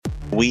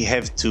We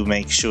have to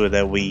make sure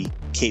that we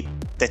keep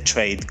the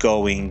trade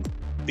going,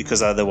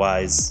 because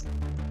otherwise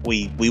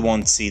we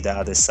won't see the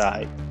other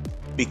side.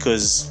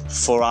 Because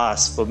for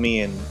us, for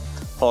me and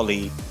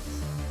Holly,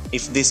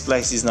 if this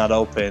place is not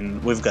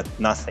open, we've got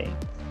nothing.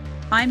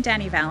 I'm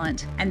Danny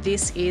Vallant, and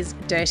this is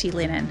Dirty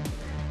Linen,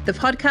 the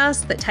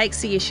podcast that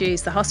takes the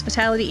issues the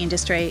hospitality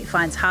industry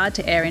finds hard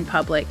to air in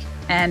public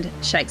and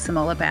shakes them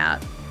all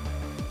about.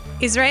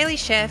 Israeli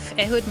chef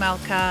Ehud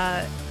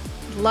Malka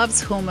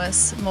loves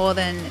hummus more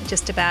than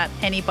just about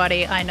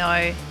anybody I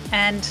know,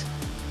 and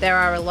there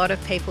are a lot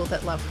of people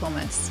that love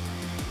hummus.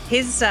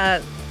 His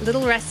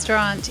little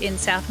restaurant in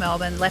South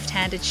Melbourne, Left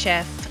Handed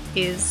Chef,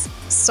 is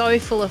so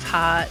full of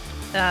heart.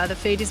 The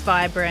food is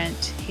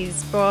vibrant.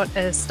 He's brought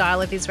a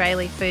style of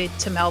Israeli food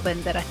to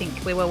Melbourne that I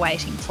think we were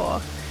waiting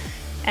for.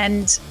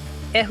 And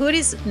Ehud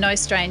is no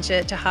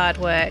stranger to hard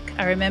work.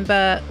 I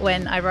remember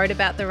when I wrote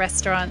about the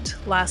restaurant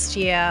last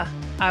year,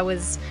 I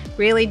was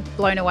really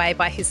blown away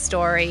by his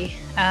story.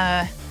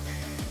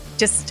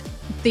 Just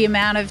the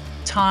amount of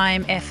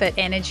time, effort,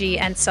 energy,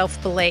 and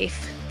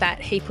self-belief that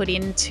he put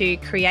into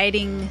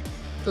creating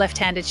Left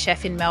Handed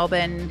Chef in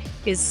Melbourne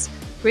is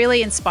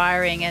really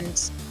inspiring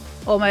and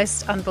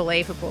almost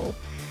unbelievable.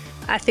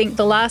 I think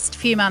the last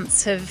few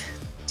months have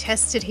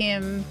tested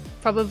him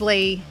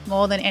probably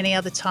more than any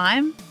other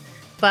time,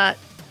 but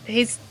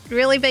he's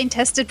really been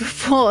tested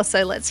before,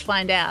 so let's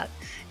find out.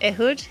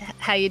 Ehud,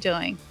 how you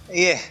doing?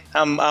 Yeah,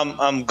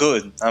 I'm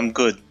good. I'm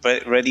good,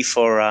 but ready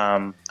for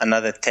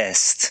another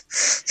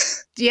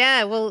test.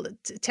 Yeah, well,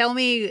 tell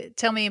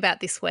me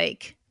about this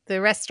week. The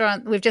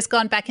restaurant, we've just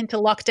gone back into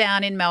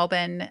lockdown in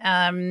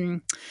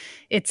Melbourne.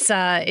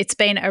 It's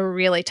been a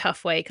really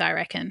tough week, I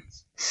reckon.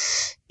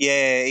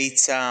 Yeah,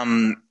 it's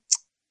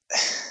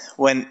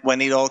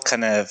when it all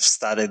kind of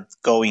started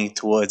going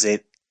towards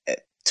it.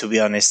 To be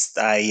honest,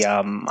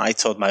 I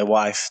told my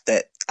wife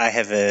that I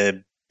have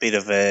a bit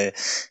of a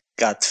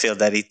gut feel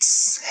that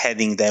it's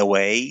heading their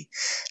way.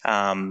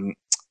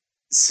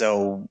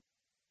 So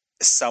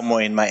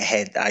somewhere in my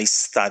head, I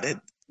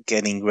started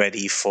getting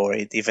ready for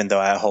it, even though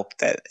I hope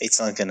that it's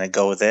not going to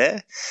go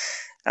there.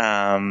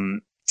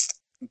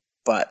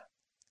 But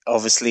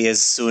obviously,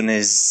 as soon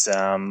as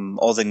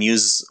all the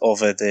news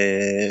over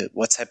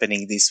what's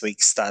happening this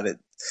week started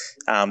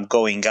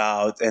going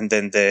out, and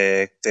then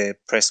the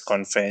press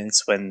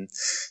conference when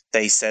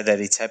they said that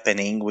it's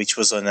happening, which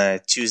was on a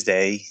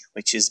Tuesday,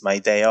 which is my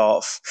day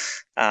off,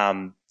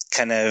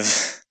 kind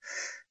of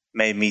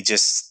made me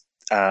just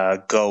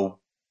go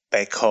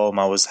back home.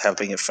 I was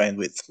helping a friend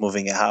with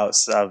moving a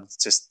house. I was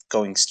just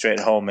going straight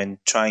home and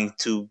trying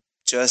to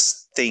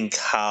just think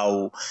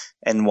how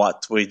and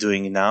what we're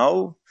doing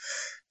now.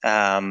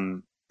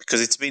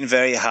 Because it's been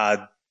very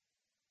hard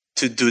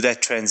to do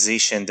that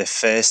transition the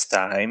first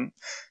time.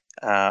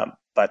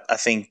 But I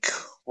think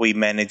we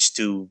managed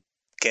to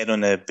get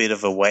on a bit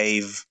of a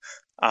wave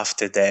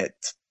after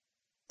that.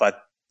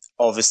 But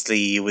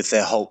obviously with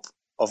the hope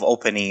of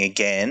opening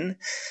again.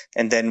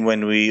 And then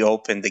when we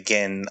opened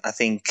again, I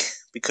think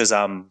because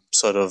I'm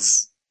sort of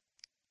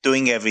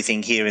doing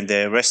everything here in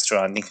the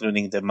restaurant,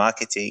 including the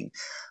marketing,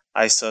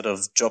 I sort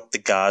of dropped the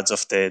guards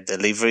of the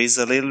deliveries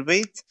a little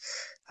bit.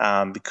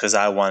 Because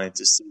I wanted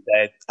to see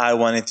that. I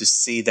wanted to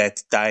see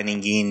that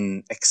dining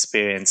in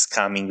experience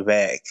coming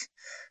back.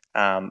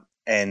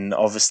 And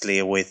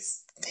obviously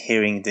with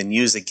hearing the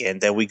news again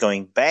that we're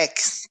going back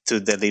to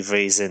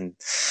deliveries and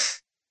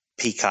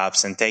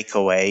pickups and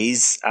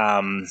takeaways,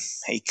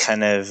 it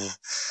kind of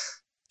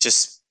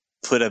just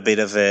put a bit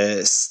of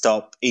a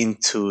stop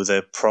into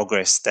the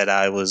progress that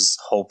I was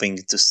hoping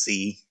to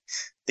see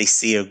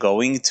this year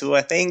going to,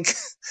 I think.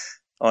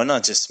 Or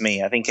not just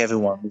me. I think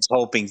everyone was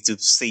hoping to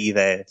see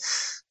the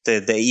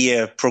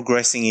year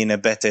progressing in a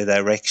better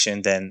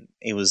direction than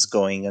it was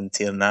going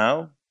until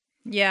now.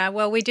 Yeah,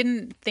 well, we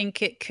didn't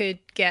think it could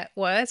get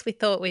worse. We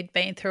thought we'd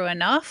been through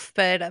enough,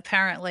 but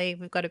apparently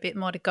we've got a bit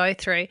more to go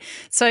through.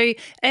 So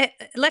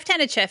Left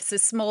Handed Chef's a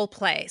small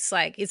place.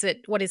 Like,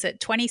 what is it,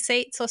 20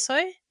 seats or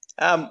so?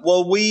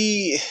 Well,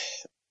 we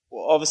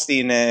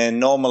obviously on a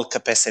normal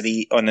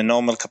capacity,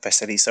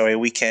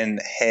 we can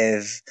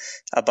have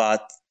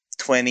about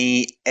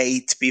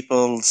 28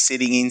 people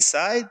sitting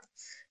inside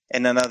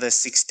and another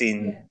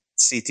 16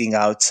 sitting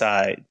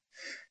outside.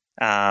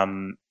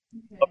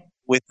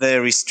 With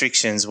the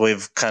restrictions,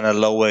 we've kind of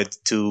lowered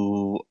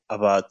to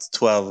about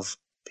 12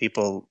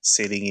 people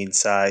sitting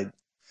inside.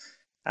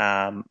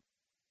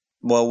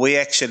 Well, we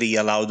actually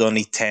allowed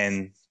only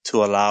 10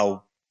 to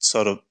allow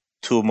sort of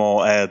two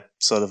more,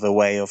 sort of a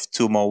way of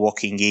two more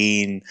walking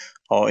in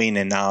or in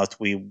and out.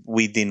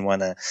 We didn't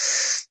want to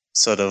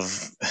sort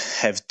of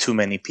have too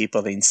many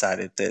people inside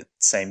at the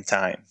same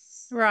time.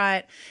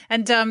 Right.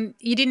 And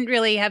you didn't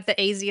really have the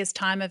easiest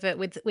time of it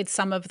with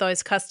some of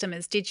those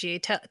customers, did you?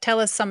 Tell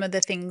us some of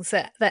the things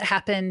that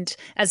happened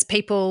as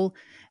people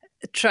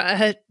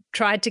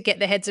tried to get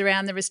their heads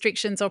around the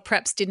restrictions, or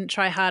perhaps didn't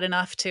try hard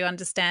enough to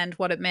understand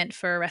what it meant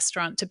for a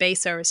restaurant to be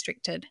so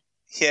restricted.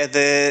 Yeah,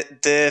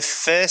 the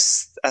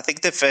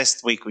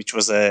first week, which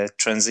was a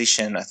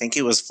transition, I think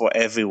it was for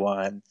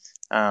everyone,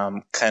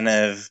 kind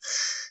of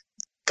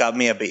got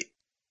me a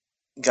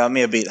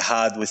bit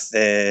hard with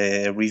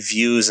the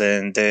reviews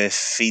and the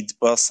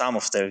some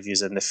of the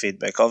reviews and the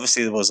feedback.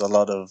 Obviously, there was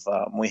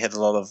we had a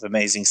lot of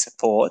amazing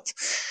support,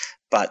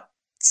 but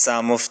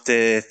some of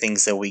the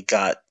things that we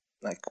got,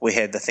 like we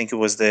had, I think it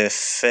was the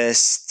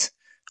first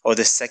or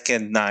the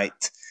second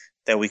night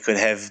that we could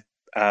have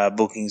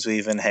bookings. We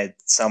even had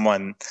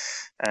someone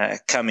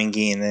coming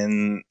in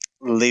and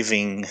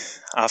leaving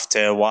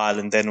after a while,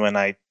 and then when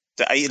I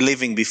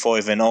leaving before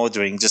even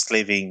ordering, just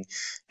leaving.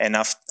 And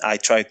I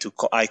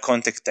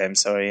contact them,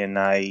 and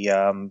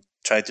I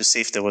tried to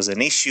see if there was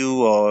an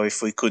issue or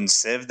if we couldn't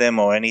serve them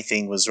or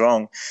anything was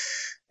wrong.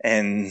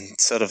 And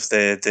sort of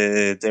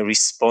the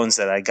response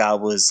that I got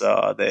was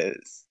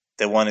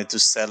they wanted to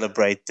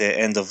celebrate the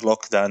end of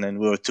lockdown and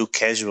we were too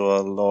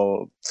casual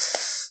or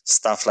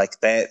stuff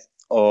like that.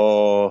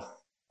 Or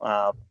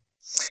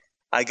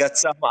I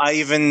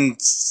even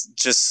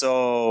just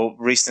saw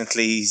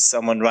recently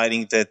someone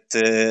writing that,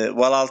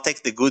 I'll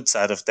take the good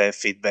side of their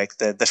feedback,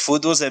 that the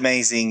food was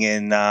amazing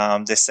and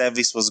the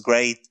service was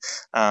great,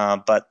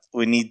 but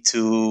we need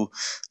to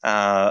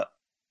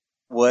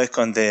work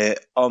on the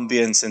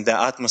ambience and the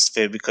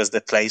atmosphere because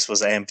the place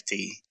was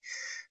empty,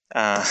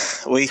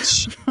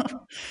 which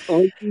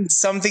is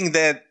something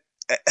that,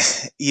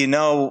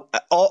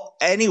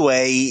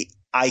 anyway,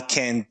 I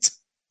can't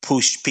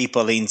push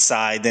people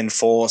inside and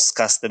force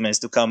customers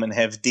to come and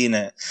have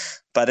dinner.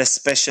 But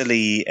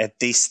especially at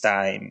this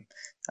time,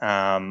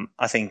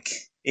 I think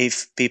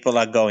if people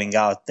are going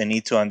out, they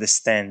need to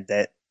understand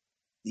that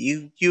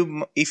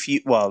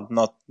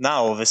not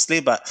now,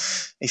 obviously, but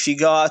if you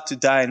go out to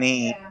dine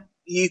in,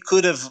 you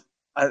could have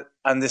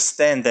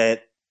understand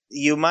that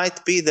you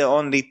might be the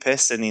only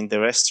person in the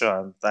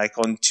restaurant. Like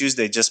on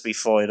Tuesday, just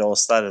before it all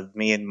started,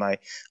 me and my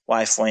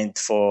wife went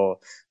for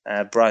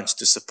brunch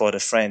to support a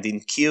friend in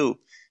Kew.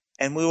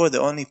 And we were the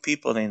only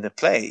people in the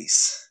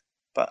place.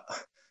 But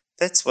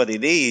that's what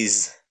it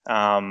is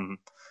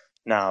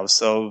now.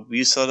 So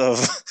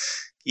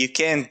you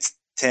can't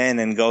turn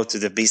and go to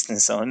the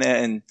business owner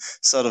and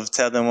sort of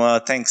tell them, well,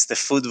 thanks, the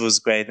food was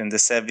great and the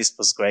service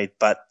was great,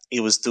 but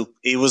it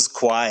was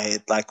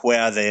quiet. Like,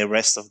 where are the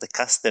rest of the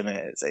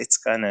customers? It's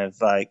kind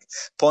of like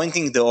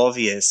pointing the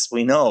obvious.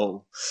 We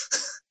know.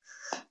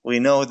 We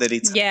know that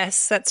it's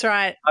yes, that's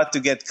right. hard to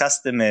get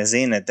customers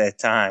in at that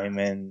time,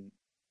 and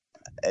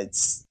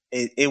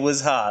it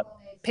was hard.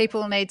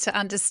 People need to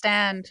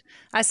understand.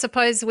 I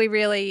suppose we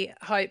really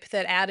hope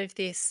that out of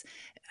this,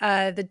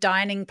 the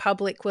dining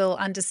public will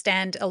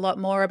understand a lot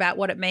more about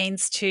what it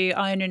means to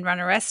own and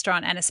run a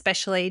restaurant, and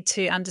especially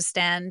to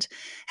understand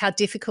how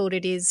difficult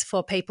it is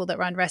for people that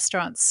run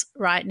restaurants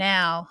right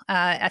now.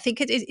 I think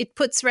it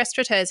puts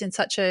restaurateurs in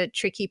such a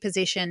tricky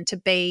position to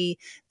be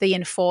the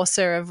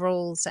enforcer of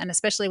rules, and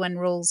especially when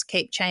rules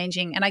keep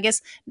changing. And I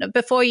guess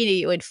before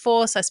you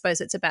enforce, I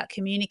suppose it's about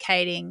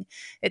communicating.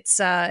 It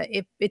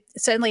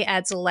certainly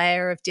adds a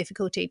layer of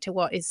difficulty to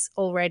what is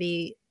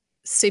already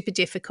super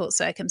difficult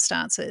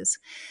circumstances.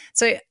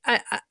 So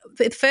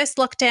the first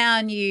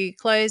lockdown you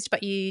closed,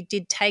 but you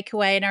did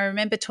takeaway. And I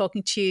remember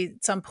talking to you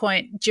at some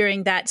point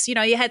during that. So,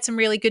 you had some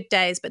really good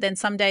days, but then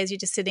some days you're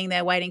just sitting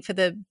there waiting for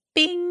the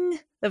bing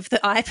of the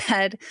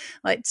iPad.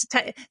 Like,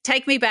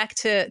 take me back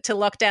to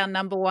lockdown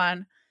number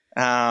one.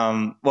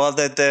 In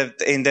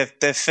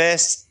the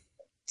first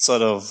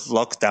sort of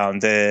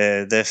lockdown,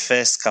 the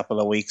first couple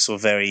of weeks were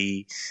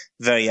very,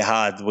 very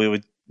hard.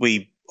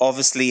 We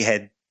obviously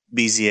had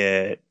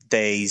busier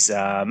days,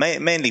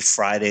 mainly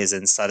Fridays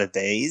and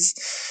Saturdays.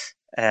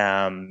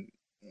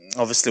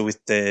 Obviously,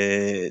 with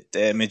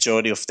the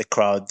majority of the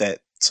crowd that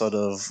sort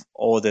of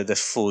ordered the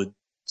food,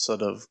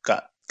 sort of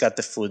got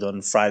the food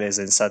on Fridays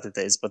and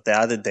Saturdays. But the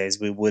other days,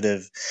 we would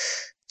have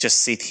just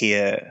sit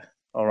here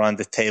around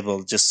the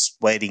table, just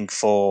waiting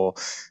for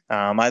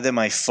either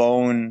my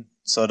phone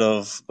sort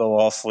of go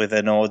off with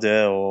an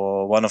order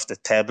or one of the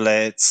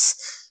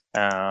tablets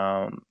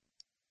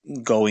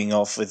going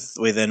off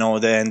with an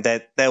order, and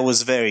that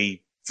was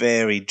very,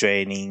 very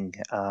draining.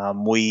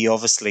 We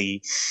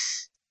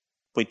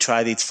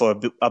tried it for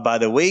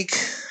about a week.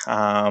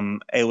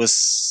 It was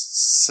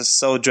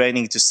so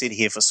draining to sit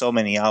here for so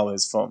many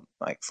hours,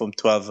 from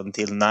 12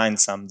 until 9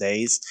 some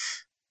days,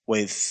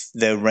 with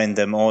the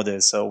random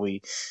orders. So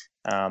we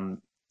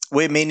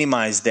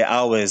minimized the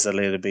hours a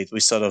little bit.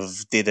 We sort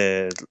of did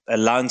a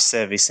lunch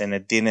service and a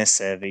dinner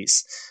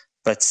service.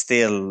 But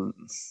still,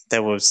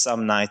 there were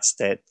some nights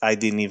that I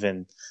didn't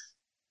even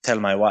tell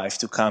my wife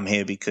to come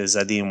here because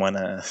I didn't want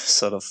to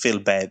sort of feel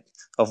bad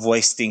of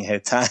wasting her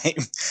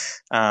time.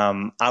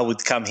 I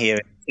would come here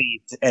and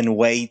sit and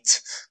wait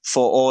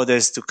for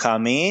orders to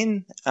come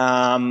in.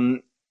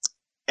 And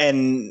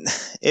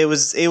it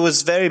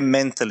was very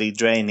mentally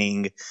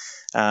draining.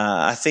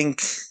 I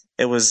think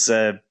it was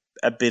a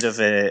bit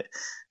of a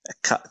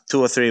 2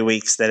 or 3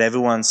 weeks that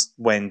everyone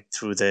went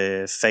through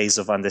the phase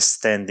of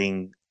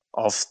understanding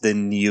of the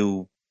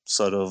new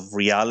sort of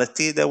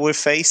reality that we're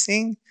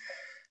facing.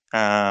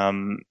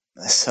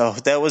 So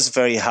that was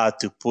very hard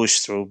to push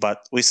through,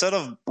 but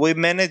we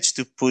managed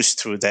to push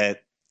through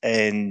that.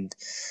 And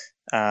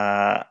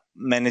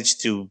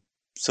managed to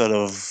sort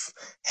of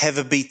have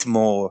a bit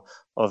more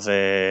of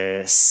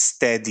a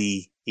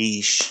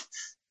steady-ish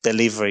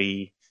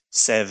delivery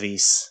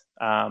service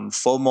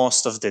for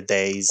most of the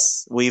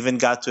days. We even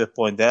got to a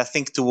point that I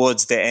think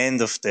towards the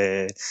end of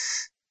the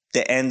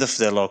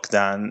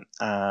lockdown,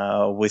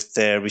 with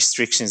the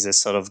restrictions that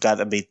sort of got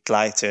a bit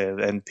lighter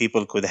and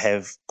people could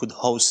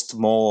host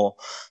more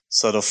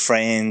sort of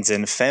friends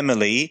and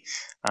family.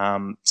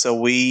 So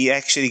we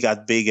actually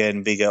got bigger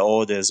and bigger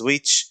orders,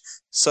 which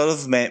sort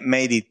of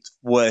made it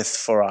worth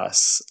for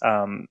us.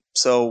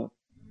 So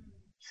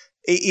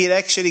it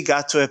actually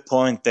got to a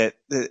point that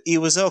it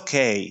was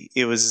okay.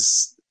 It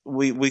was,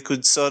 we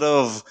could sort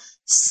of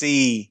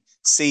see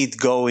it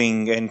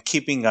going and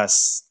keeping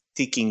us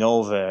ticking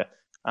over.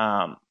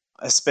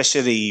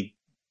 Especially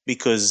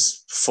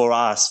because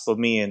for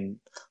me and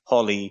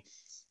Holly,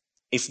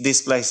 if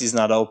this place is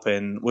not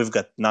open, we've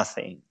got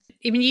nothing.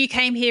 I mean, you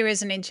came here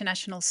as an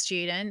international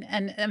student,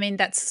 and I mean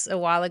that's a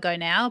while ago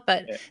now.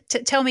 But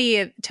yeah. Tell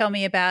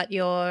me about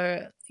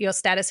your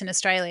status in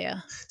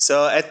Australia.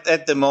 So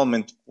at the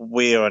moment,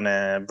 we're on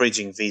a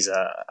bridging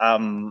visa.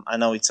 I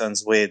know it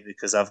sounds weird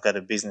because I've got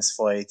a business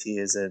for 8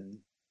 years, and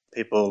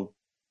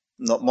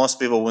most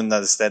people wouldn't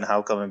understand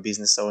how come a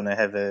business owner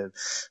have a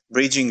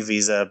bridging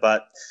visa.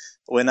 But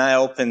when I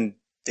opened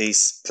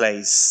this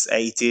place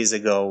 8 years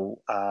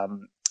ago,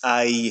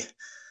 I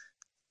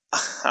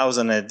was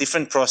on a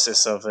different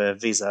process of a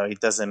visa. It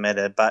doesn't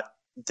matter, but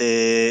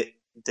the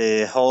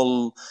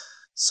whole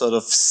sort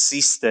of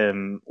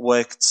system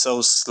worked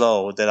so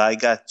slow that I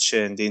got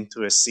churned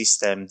into a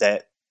system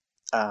that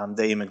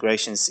the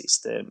immigration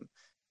system,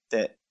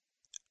 that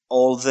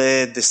all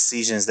the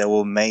decisions that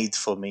were made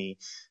for me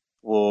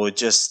were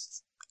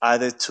just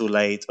either too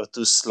late or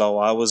too slow.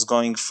 I was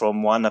going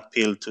from one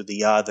appeal to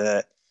the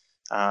other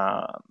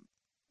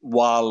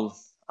while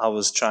I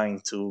was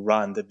trying to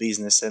run the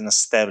business and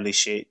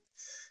establish it.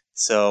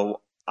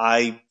 So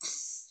I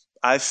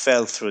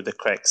fell through the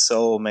cracks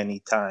so many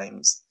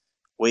times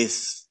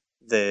with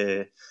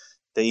the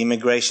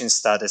immigration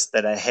status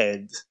that I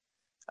had,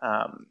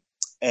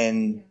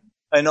 and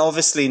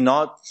obviously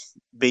not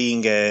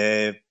being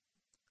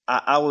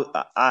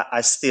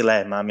I still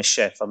am. I'm a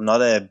chef. I'm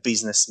not a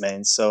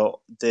businessman.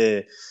 So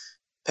the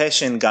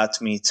passion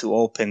got me to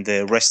open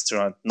the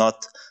restaurant,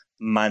 not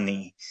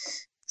money.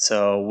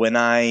 So when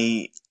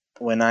I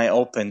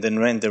opened and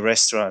ran the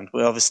restaurant,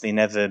 we obviously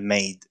never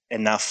made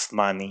enough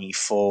money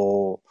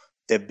for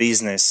the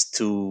business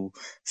to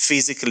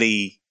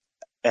physically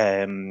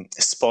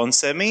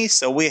sponsor me.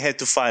 So we had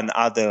to find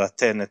other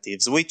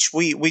alternatives, which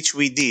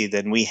we did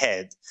and we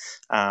had,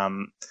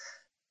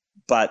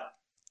 but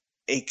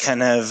it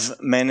kind of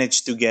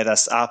managed to get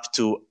us up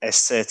to a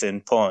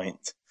certain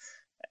point,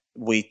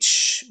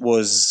 which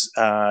was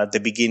the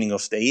beginning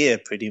of the year,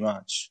 pretty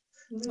much.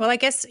 Well, I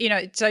guess,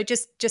 so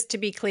just to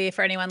be clear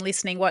for anyone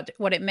listening, what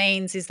it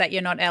means is that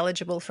you're not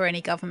eligible for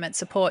any government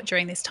support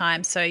during this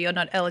time. So you're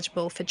not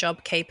eligible for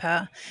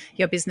JobKeeper.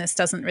 Your business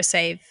doesn't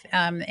receive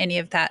any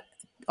of that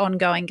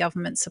ongoing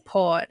government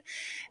support.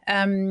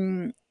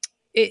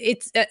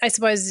 I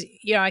suppose,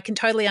 I can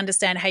totally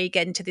understand how you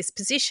get into this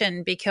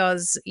position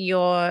because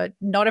you're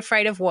not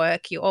afraid of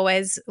work. You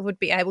always would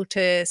be able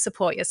to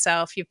support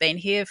yourself. You've been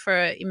here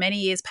for many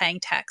years paying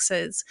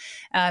taxes.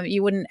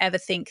 You wouldn't ever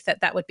think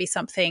that would be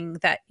something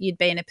that you'd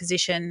be in a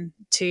position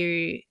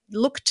to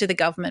look to the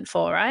government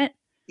for, right?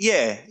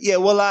 Yeah.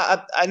 Well,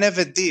 I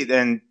never did.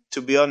 And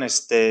to be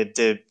honest,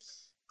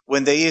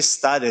 when the year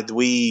started,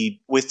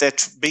 with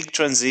that big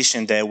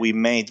transition that we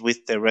made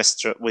with the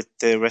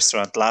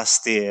restaurant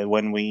last year,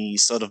 when we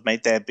sort of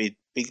made that big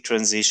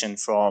transition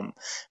from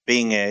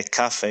being a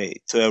cafe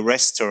to a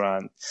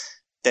restaurant,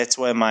 that's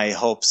where my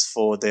hopes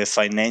for the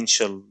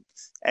financial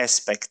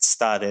aspect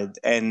started,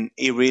 and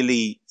it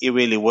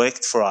really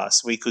worked for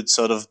us. We could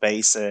sort of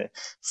base a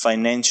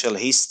financial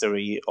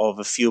history of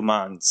a few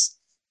months,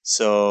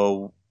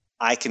 so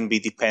I can be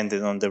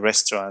dependent on the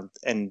restaurant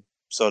and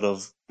sort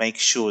of make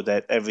sure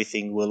that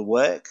everything will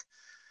work.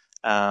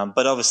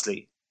 But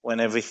obviously, when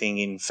everything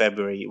in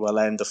February,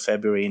 end of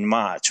February, in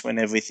March, when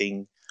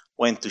everything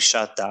went to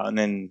shutdown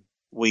and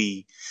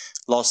we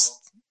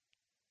lost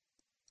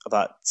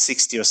about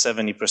 60 or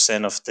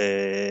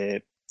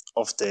 70%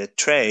 of the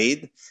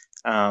trade,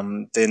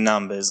 the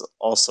numbers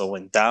also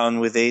went down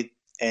with it.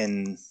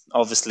 And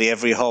obviously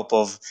every hope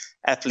of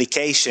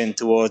application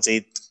towards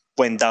it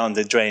went down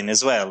the drain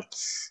as well.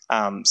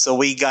 So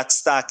we got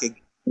stuck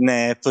in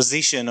a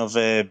position of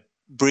a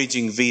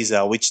bridging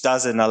visa, which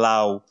doesn't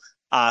allow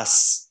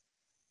us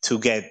to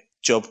get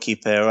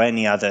JobKeeper or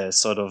any other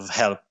sort of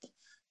help.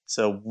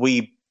 So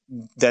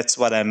that's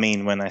what I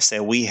mean when I say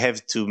we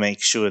have to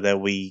make sure that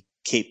we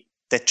keep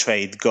the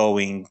trade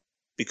going,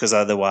 because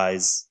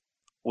otherwise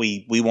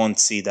we won't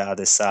see the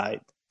other side.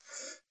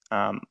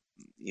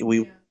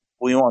 We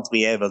won't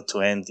be able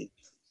to end it.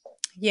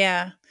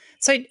 Yeah.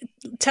 So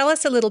tell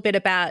us a little bit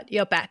about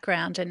your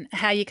background and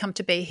how you come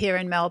to be here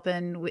in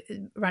Melbourne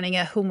running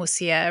a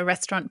hummusiya, a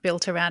restaurant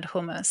built around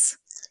hummus.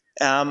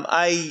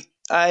 I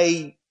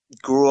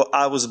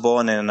I was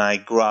born and I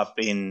grew up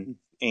in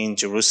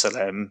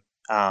Jerusalem.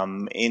 I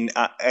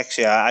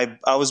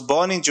was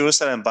born in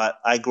Jerusalem, but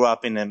I grew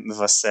up in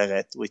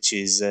Mevaseret, which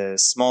is a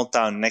small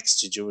town next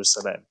to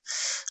Jerusalem.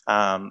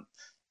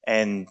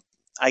 And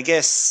I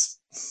guess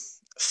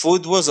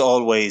food was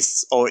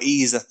always, or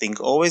is, I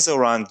think, always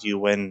around you.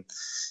 When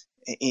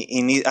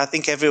I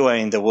think everywhere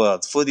in the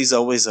world, food is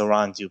always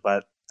around you.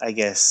 But I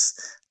guess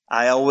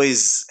I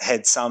always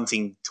had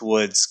something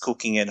towards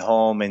cooking at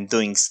home and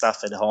doing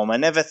stuff at home. I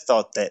never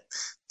thought that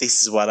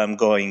this is what I'm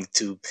going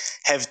to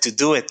have to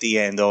do at the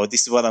end, or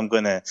this is what I'm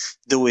going to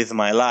do with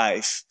my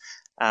life.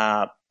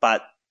 But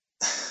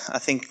I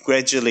think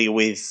gradually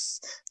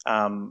with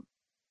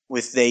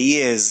the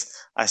years,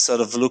 I sort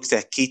of looked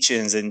at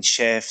kitchens and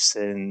chefs,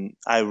 and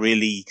I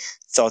really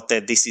thought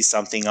that this is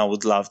something I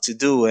would love to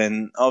do.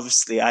 And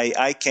obviously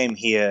I came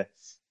here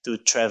to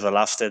travel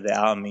after the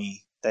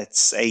army.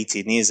 That's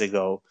 18 years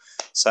ago.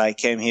 So I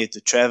came here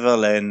to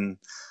travel, and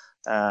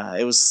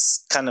it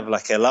was kind of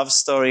like a love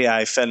story.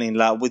 I fell in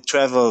love. We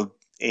traveled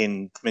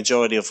in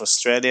majority of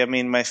Australia, me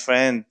and my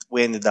friend.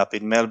 We ended up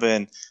in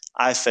Melbourne.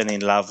 I fell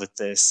in love with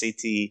the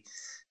city.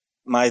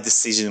 My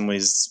decision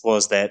was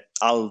that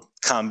I'll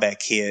come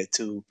back here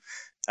to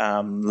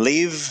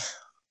live,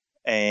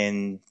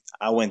 and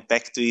I went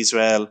back to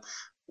Israel,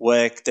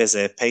 worked as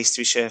a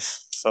pastry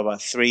chef for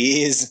about 3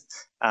 years,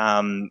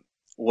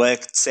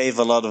 save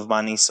a lot of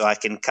money so I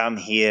can come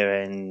here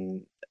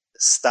and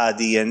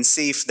study and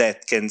see if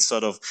that can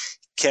sort of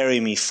carry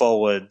me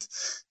forward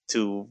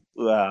to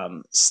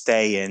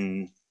stay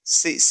and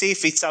see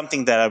if it's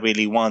something that I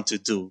really want to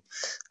do.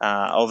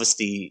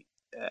 Obviously,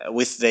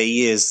 with the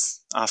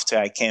years after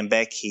I came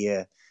back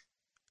here,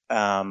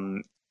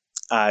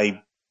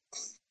 I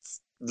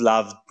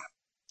loved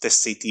the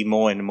city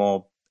more and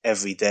more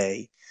every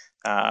day,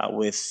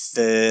 with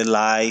the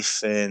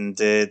life and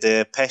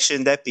the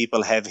passion that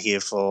people have here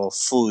for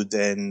food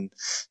and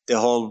the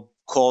whole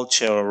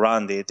culture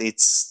around it.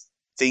 It's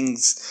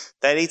things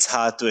that it's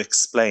hard to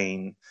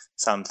explain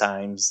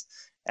sometimes.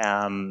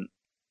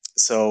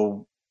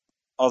 So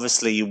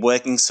obviously,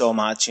 working so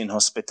much in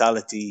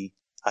hospitality,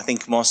 I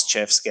think most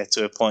chefs get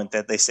to a point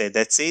that they say,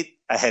 that's it.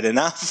 I had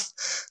enough.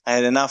 I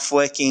had enough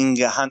working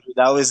 100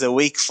 hours a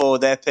week for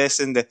that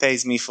person that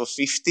pays me for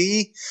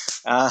 50.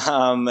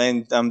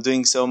 And I'm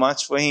doing so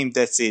much for him.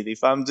 That's it.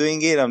 If I'm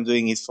doing it, I'm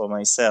doing it for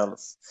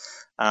myself.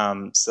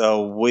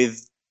 So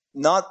with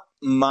not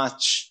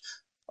much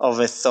of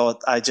a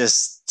thought, I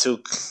just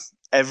took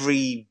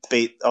every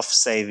bit of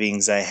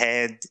savings I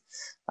had.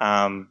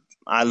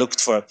 I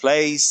looked for a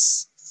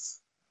place,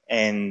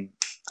 and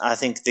I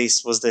think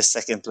this was the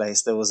second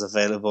place that was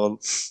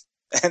available.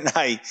 And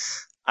I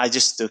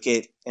just took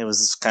it. It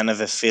was kind of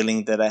a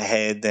feeling that I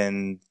had,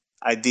 and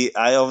I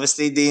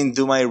obviously didn't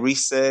do my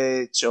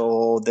research,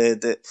 or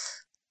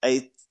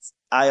I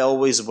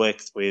always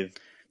worked with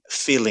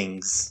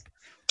feelings.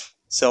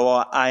 So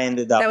I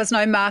ended up. There was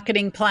no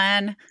marketing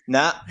plan.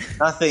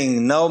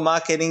 Nothing. No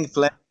marketing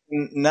plan.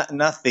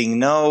 Nothing.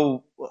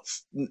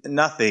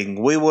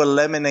 Nothing. We were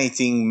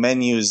laminating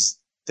menus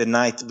the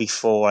night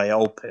before I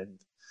opened.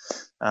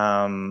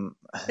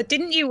 But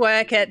didn't you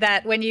work at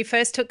that when you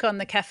first took on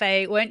the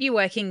cafe? Weren't you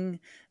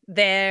working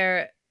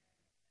there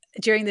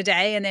during the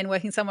day and then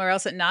working somewhere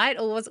else at night,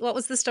 or what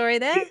was the story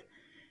there?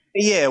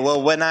 Yeah,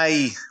 well, when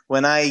I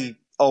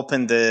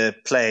opened the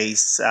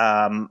place,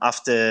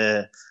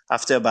 after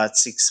about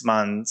 6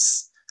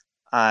 months,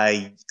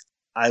 I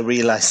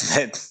realized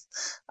that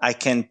I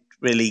can't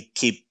really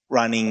keep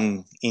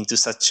running into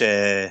such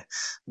a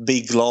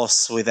big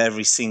loss with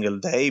every single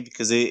day,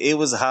 because it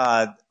was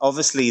hard.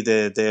 Obviously,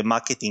 the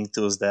marketing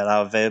tools that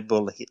are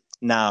available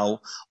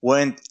now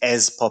weren't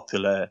as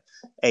popular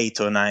 8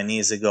 or 9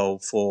 years ago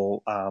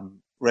for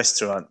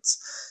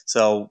restaurants.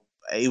 So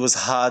it was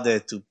harder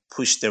to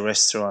push the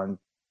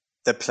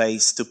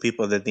place to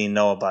people that didn't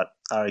know about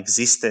our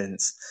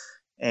existence.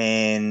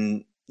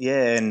 And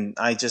yeah, and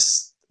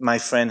my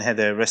friend had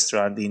a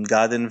restaurant in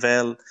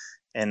Gardenvale,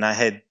 and I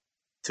had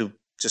to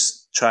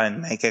just try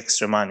and make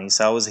extra money.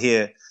 So I was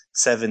here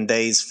 7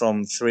 days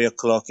from 3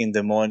 o'clock in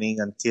the morning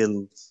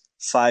until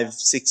 5,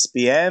 6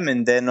 p.m.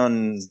 And then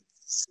on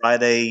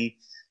Friday,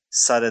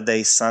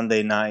 Saturday,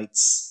 Sunday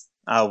nights,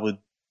 I would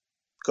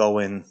go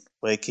and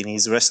work in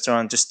his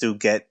restaurant just to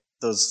get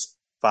those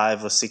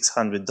 $500 or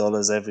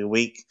 $600 every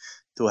week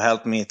to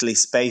help me at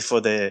least pay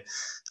for pay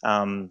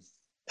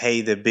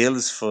the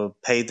bills,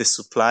 pay the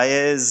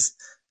suppliers.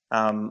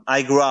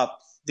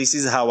 This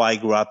is how I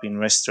grew up in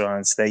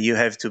restaurants, that you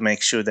have to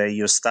make sure that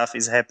your staff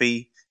is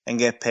happy and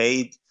get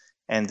paid,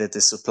 and that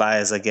the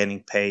suppliers are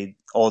getting paid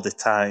all the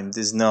time.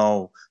 There's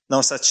no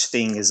such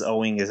thing as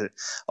owing your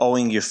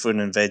fruit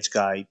and veg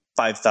guy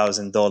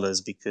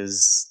 $5,000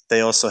 because they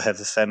also have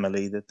a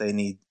family that they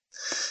need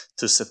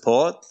to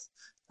support.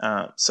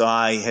 So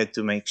I had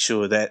to make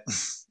sure that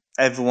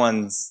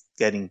everyone's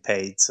getting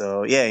paid.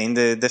 So yeah, in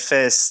the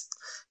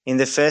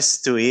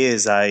first 2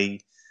 years, I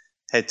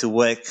had to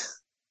work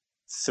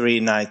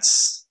 3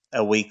 nights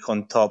a week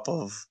on top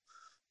of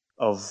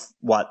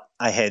what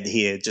I had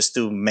here, just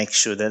to make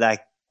sure that I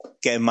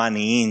get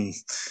money in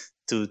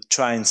to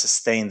try and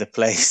sustain the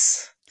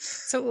place.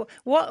 So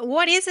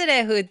what is it,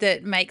 Ehud,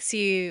 that makes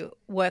you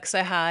work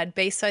so hard,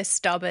 be so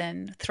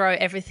stubborn, throw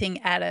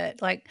everything at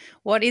it? Like,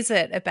 what is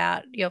it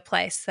about your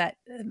place that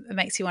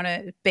makes you want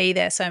to be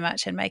there so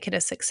much and make it a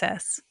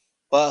success?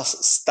 Well,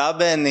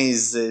 stubborn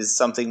is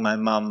something my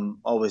mum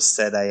always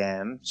said I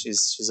am.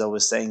 She's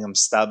always saying I'm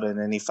stubborn,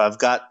 and if I've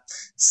got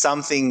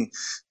something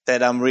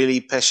that I'm really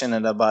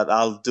passionate about,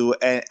 I'll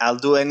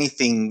do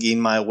anything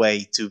in my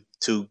way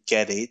to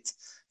get it.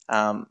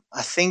 I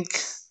think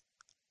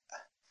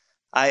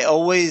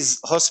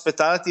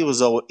hospitality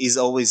is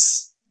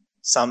always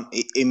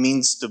it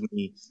means to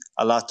me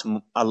a lot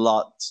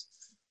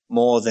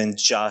more than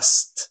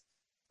just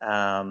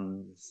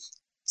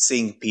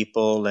seeing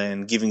people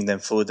and giving them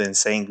food and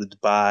saying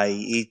goodbye.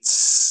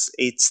 It's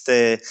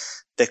the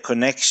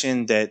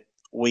connection that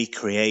we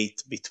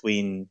create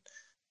between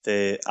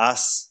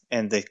us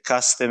and the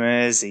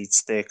customers.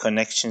 It's the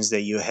connections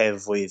that you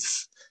have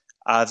with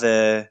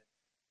other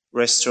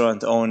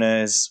restaurant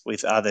owners,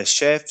 with other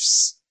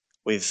chefs,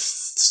 with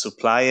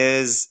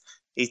suppliers.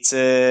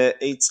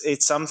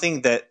 It's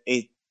something that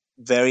it's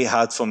very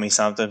hard for me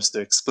sometimes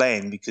to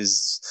explain,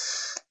 because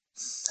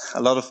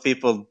a lot of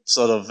people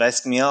sort of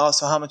ask me, "Oh,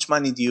 so how much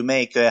money do you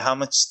make? How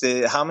much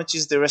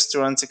is the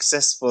restaurant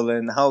successful?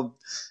 And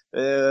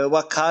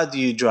what car do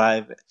you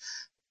drive?"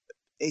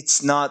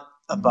 It's not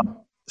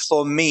about,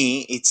 for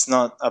me, it's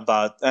not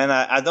about, and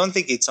I don't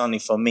think it's only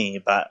for me,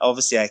 but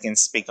obviously I can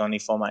speak only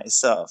for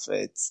myself.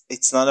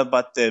 It's not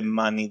about the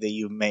money that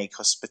you make.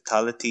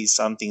 Hospitality is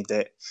something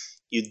that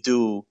you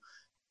do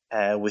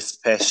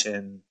with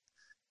passion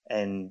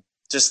and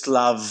just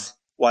love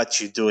what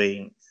you're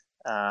doing.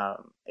 I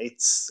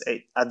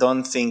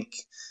don't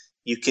think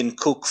you can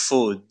cook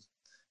food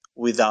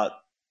without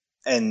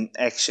and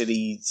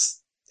actually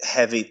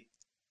have it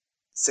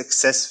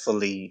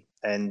successfully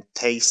and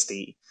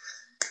tasty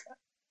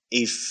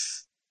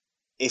if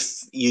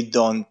you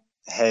don't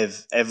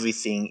have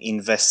everything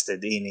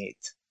invested in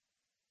it.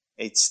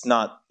 It's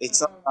not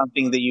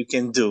something that you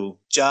can do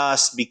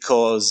just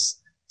because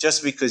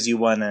you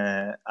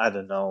wanna, I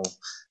don't know,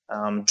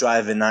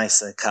 drive a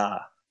nicer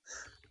car.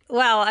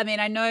 Well, I mean,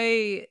 I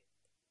know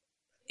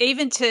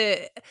even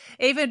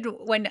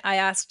when I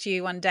asked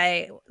you one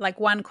day, like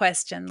one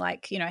question,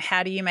 like,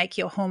 how do you make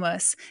your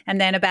hummus?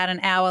 And then about an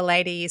hour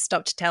later, you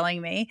stopped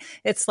telling me.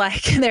 It's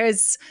like there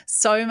is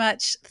so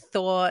much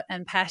thought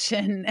and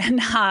passion and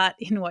heart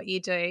in what you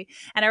do.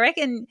 And I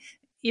reckon,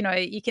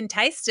 you can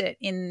taste it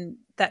in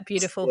that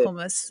beautiful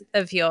hummus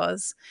of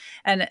yours.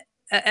 And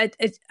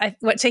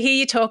to hear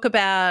you talk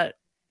about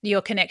your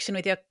connection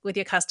with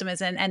your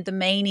customers and the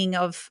meaning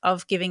of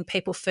giving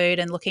people food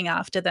and looking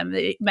after them,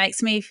 it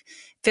makes me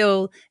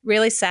feel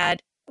really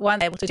sad.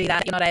 One, able to do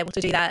that, you're not able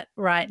to do that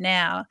right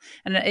now,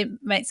 and I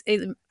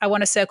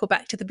want to circle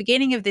back to the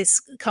beginning of this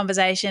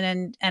conversation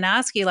and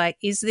ask you, like,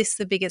 is this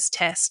the biggest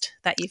test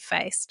that you've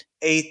faced?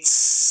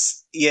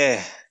 It's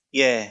it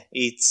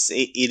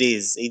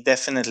is. It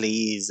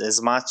definitely is.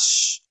 As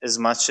much as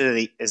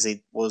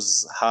it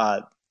was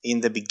hard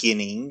in the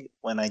beginning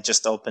when I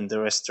just opened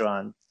the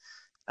restaurant.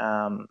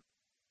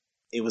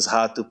 It was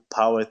hard to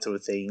power through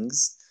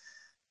things.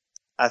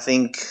 I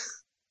think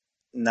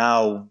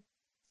now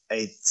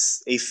it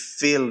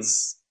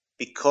feels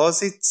like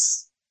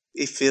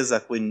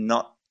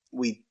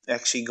we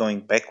actually going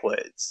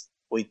backwards,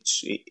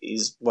 which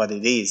is what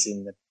it is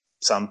in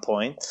some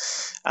point.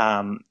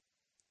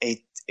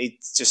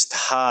 It's just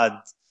hard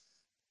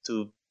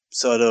to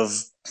sort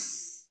of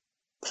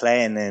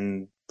plan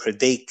and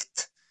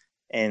predict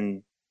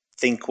and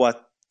think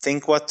what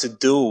to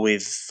do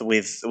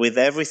with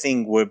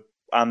everything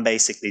I'm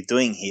basically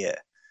doing here,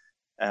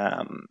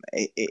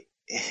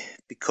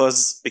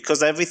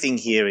 because everything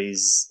here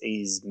is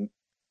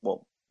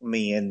well,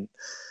 me and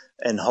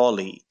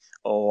Holly,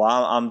 or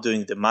I'm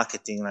doing the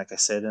marketing, like I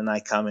said, and I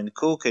come and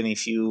cook. And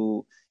if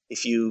you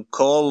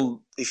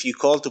call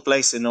to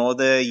place an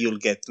order, you'll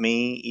get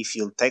me. If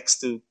you'll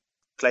text to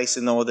place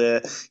an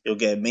order, you'll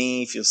get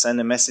me. If you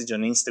send a message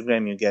on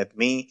Instagram, you get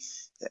me.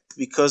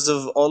 Because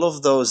of all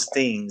of those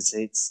things,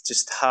 it's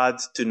just hard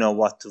to know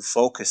what to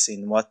focus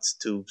in, what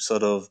to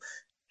sort of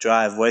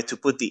drive, where to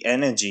put the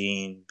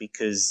energy in,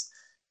 because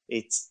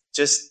it's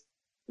just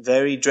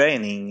very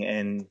draining.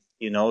 And,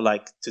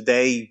 like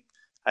today,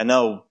 I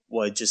know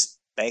we're just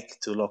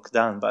back to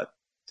lockdown, but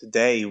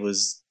today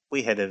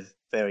we had a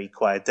very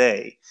quiet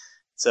day.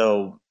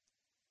 So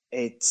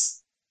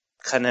it's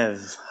kind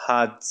of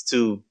hard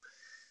to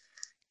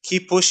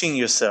keep pushing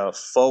yourself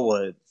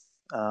forward.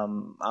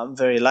 I'm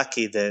very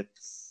lucky that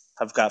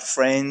I've got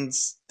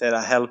friends that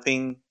are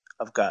helping.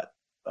 I've got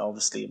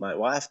obviously my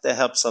wife that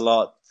helps a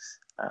lot.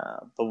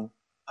 But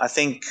I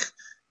think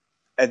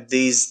at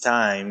these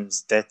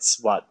times, that's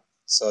what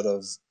sort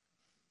of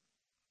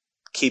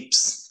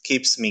keeps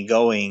me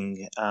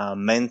going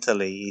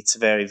mentally. It's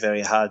very,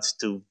 very hard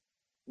to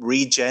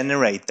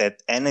regenerate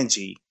that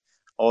energy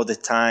all the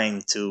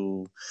time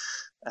to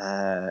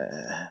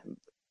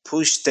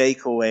push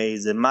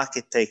takeaways and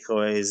market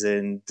takeaways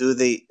and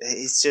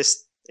it's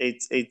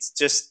it's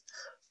just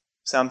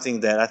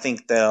something that I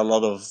think that a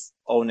lot of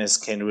owners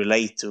can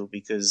relate to,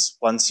 because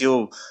once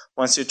you're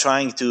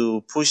trying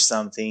to push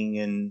something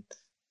and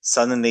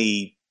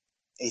suddenly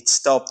it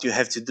stopped, you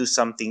have to do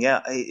something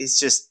else.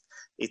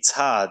 It's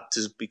hard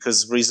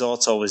because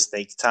results always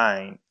take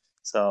time.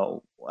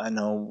 So I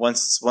know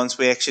once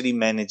we actually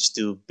manage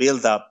to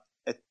build up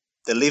a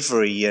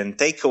delivery and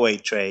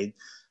takeaway trade,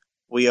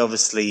 we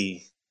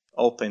obviously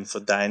open for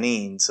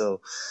dine-in.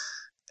 So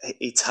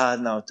it's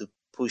hard now to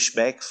push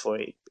back for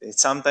it. It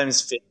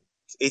sometimes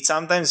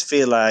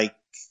feel like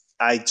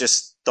I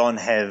just don't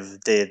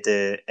have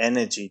the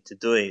energy to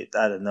do it.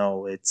 I don't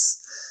know.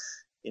 It's,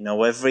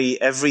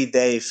 every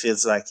day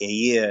feels like a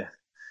year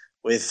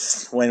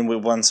with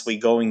once we're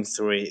going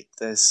through it.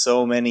 There's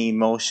so many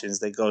emotions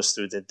that goes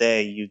through the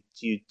day.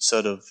 You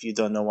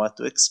don't know what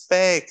to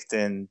expect,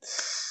 and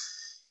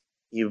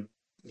we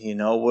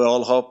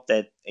all hope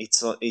that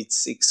it's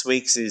 6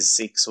 weeks is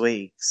 6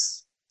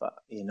 weeks, but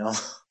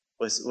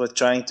we're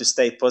trying to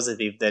stay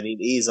positive that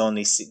it is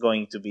only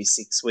going to be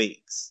 6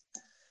 weeks.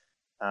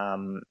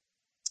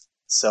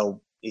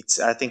 So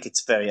I think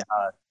it's very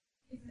hard.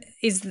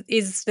 Is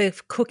the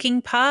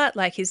cooking part,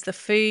 like, is the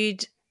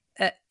food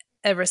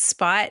a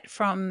respite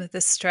from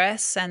the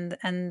stress and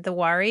the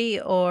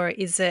worry, or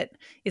is it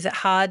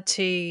hard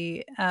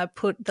to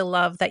put the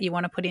love that you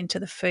want to put into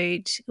the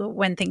food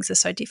when things are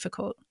so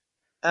difficult?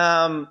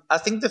 I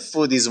think the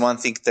food is one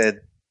thing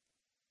that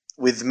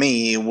with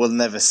me will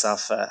never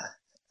suffer.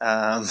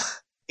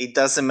 It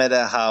doesn't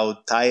matter how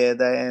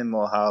tired I am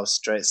or how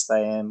stressed I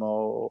am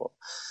or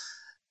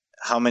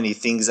how many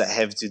things I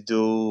have to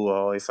do,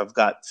 or if I've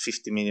got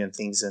 50 million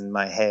things in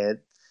my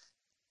head.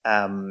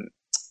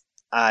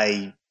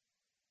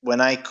 When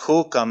I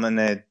cook, I'm in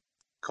a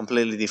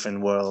completely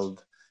different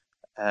world.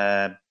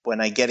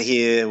 When I get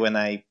here, when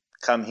I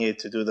come here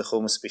to do the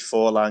hummus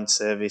before lunch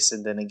service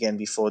and then again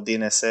before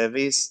dinner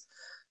service,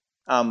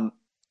 I'm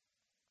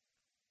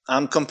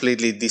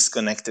completely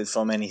disconnected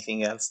from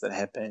anything else that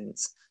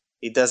happens.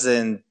 It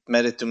doesn't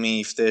matter to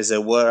me if there's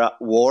a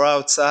war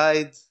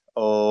outside,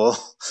 or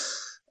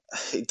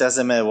it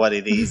doesn't matter what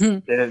it is.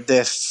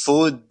 The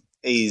food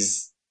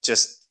is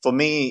just, for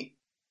me,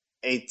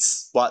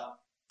 it's what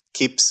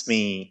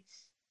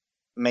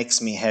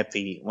makes me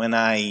happy.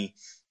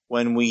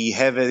 When we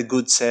have a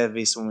good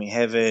service, when we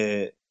have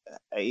a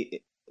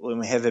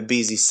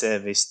busy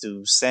service,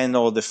 to send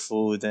all the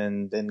food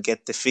and then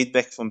get the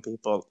feedback from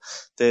people,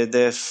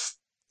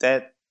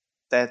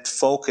 that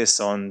focus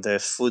on the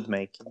food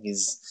making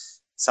is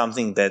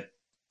something that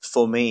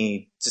for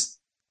me just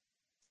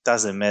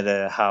doesn't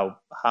matter how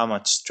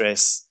much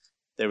stress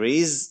there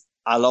is.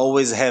 I'll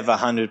always have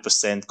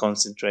 100%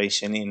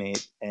 concentration in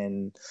it,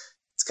 and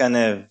it's kind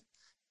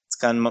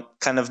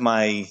of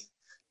my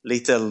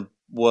little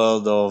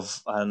world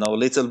of, I don't know,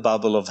 little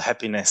bubble of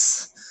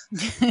happiness.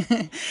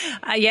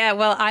 Yeah,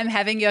 well, I'm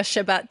having your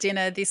Shabbat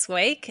dinner this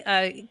week.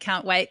 I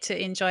can't wait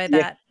to enjoy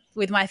that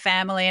with my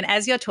family. And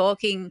as you're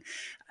talking,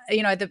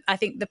 I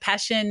think the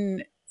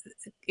passion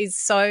is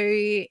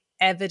so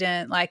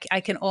evident. Like,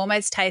 I can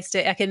almost taste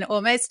it. I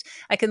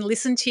can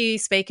listen to you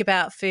speak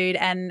about food,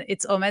 and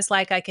it's almost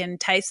like I can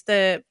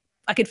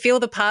feel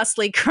the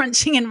parsley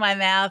crunching in my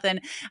mouth,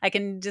 and I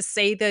can just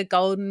see the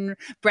golden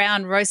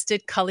brown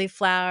roasted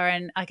cauliflower,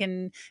 and I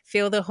can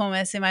feel the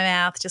hummus in my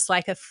mouth, just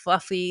like a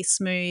fluffy,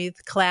 smooth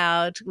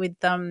cloud with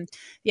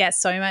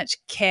so much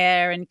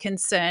care and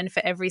concern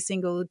for every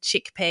single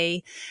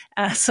chickpea.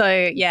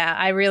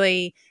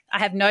 I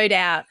have no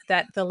doubt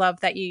that the love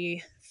that you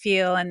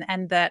feel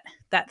and that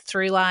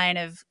through line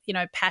of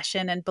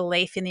passion and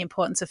belief in the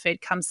importance of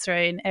food comes through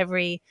in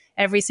every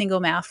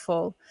single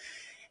mouthful.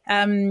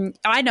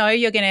 I know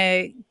you're going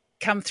to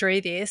come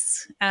through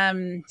this.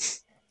 I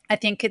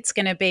think it's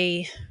going to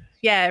be,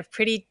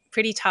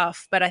 pretty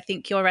tough, but I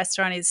think your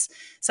restaurant is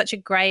such a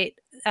great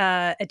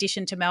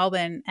addition to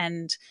Melbourne,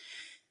 and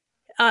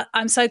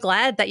I'm so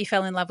glad that you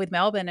fell in love with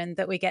Melbourne and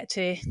that we get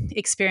to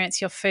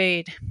experience your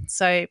food.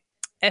 So,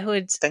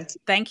 Ehud,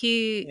 thank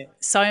you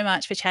so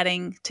much for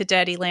chatting to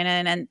Dirty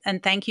Linen,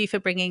 and thank you for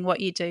bringing what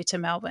you do to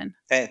Melbourne.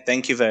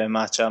 Thank you very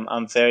much.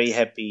 I'm very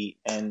happy,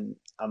 and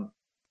I'm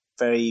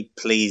very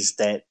pleased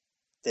that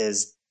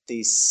there's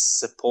this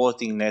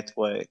supporting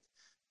network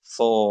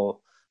for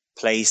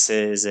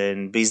places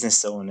and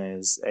business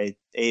owners.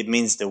 It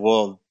means the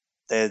world.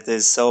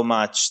 There's so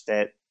much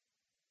that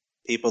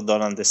people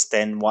don't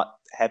understand what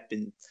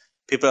happened.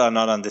 People are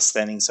not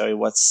understanding,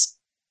 what's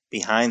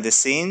behind the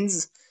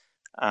scenes.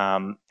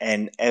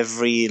 And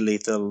every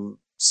little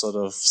sort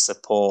of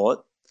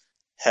support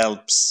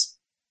helps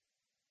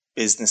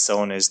business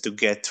owners to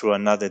get through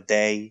another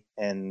day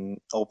and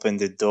open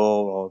the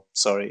door,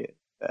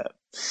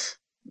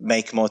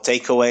 make more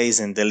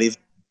takeaways and deliver.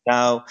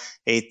 Now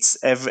it's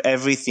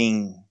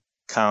everything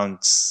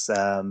counts.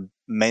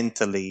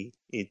 Mentally,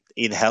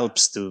 it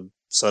helps to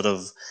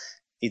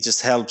it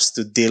just helps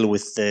to deal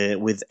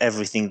with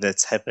everything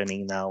that's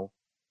happening now.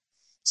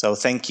 So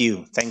thank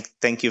you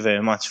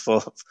very much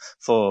for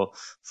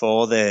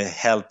all the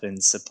help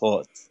and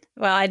support.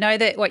 Well, I know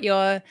that what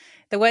you're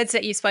The words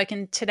that you've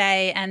spoken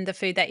today and the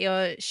food that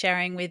you're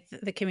sharing with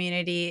the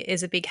community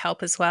is a big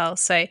help as well.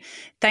 So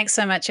thanks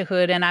so much,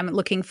 Ehud, and I'm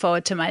looking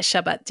forward to my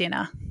Shabbat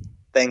dinner.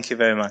 Thank you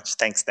very much.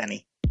 Thanks,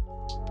 Danny.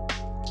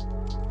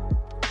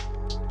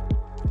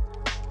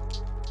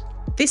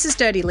 This is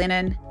Dirty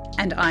Linen,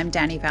 and I'm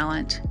Danny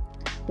Valent.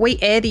 We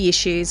air the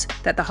issues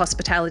that the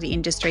hospitality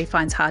industry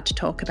finds hard to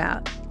talk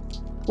about.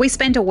 We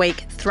spend a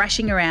week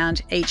thrashing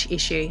around each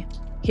issue,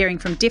 hearing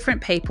from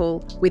different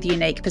people with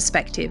unique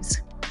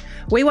perspectives.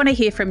 We want to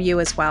hear from you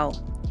as well.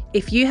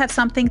 If you have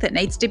something that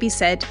needs to be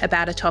said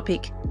about a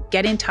topic,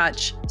 get in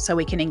touch so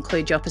we can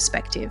include your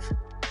perspective.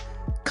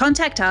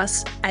 Contact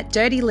us at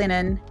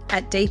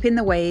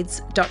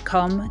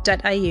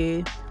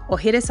dirtylinen@deepintheweeds.com.au or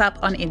hit us up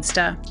on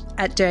Insta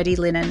at Dirty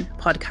Linen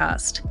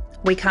Podcast.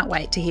 We can't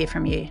wait to hear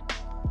from you.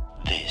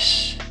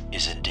 This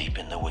is a Deep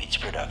in the Weeds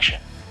production.